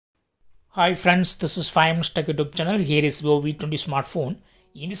Hi friends, this is 5 Minutes Tech YouTube channel. Here is Vivo V20 smartphone.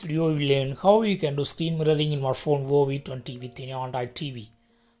 In this video, we will learn how you can do screen mirroring in your phone Vivo V20 with an Android TV.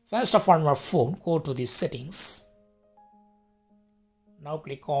 First of all, on your phone, go to the settings. Now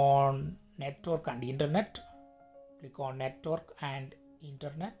click on Network and Internet. Click on Network and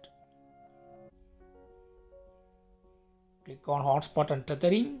Internet. Click on Hotspot and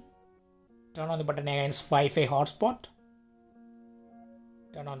Tethering. Turn on the button against Wi-Fi hotspot.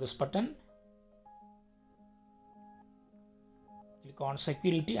 Turn on this button. Click on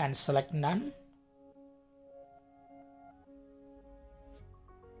security and select none.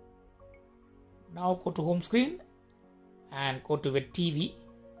 Now go to home screen and go to a TV.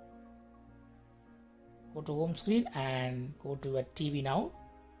 Go to home screen and go to a TV now.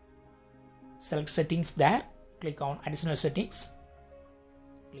 Select settings there. Click on additional settings.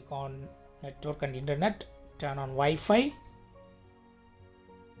 Click on network and internet. Turn on Wi-Fi.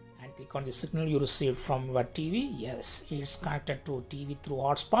 And click on the signal you received from your TV. Yes, it's connected to TV through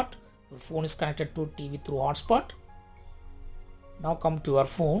hotspot. Your phone is connected to TV through hotspot. Now come to your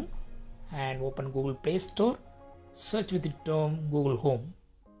phone and open Google Play Store. Search with the term Google Home.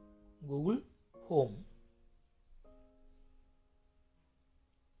 Google Home.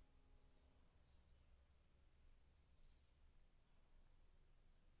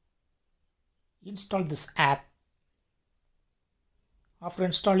 Install this app. After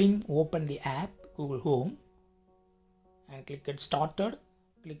installing, open the app Google Home and click Get Started.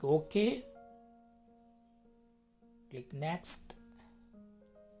 Click OK. Click Next.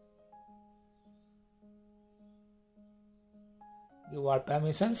 Give all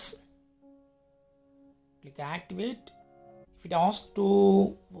permissions. Click Activate. If it asks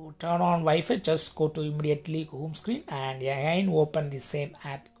to turn on Wi-Fi, just go to immediately home screen and again open the same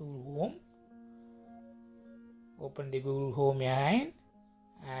app Google Home. Open the Google Home again.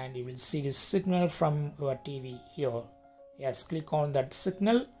 And you will see the signal from your TV here. Yes, click on that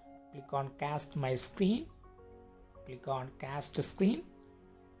signal. Click on Cast My Screen. Click on Cast Screen.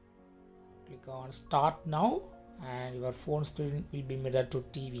 Click on Start Now. And your phone screen will be mirrored to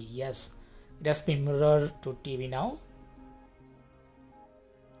TV. Yes, it has been mirrored to TV now.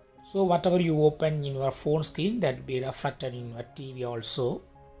 So whatever you open in your phone screen, that will be reflected in your TV also.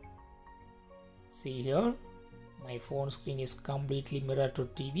 See here. My phone screen is completely mirrored to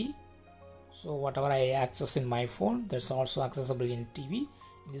TV. So whatever I access in my phone, that's also accessible in TV.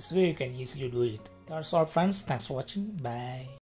 In this way you can easily do it. That's all friends. Thanks for watching. Bye.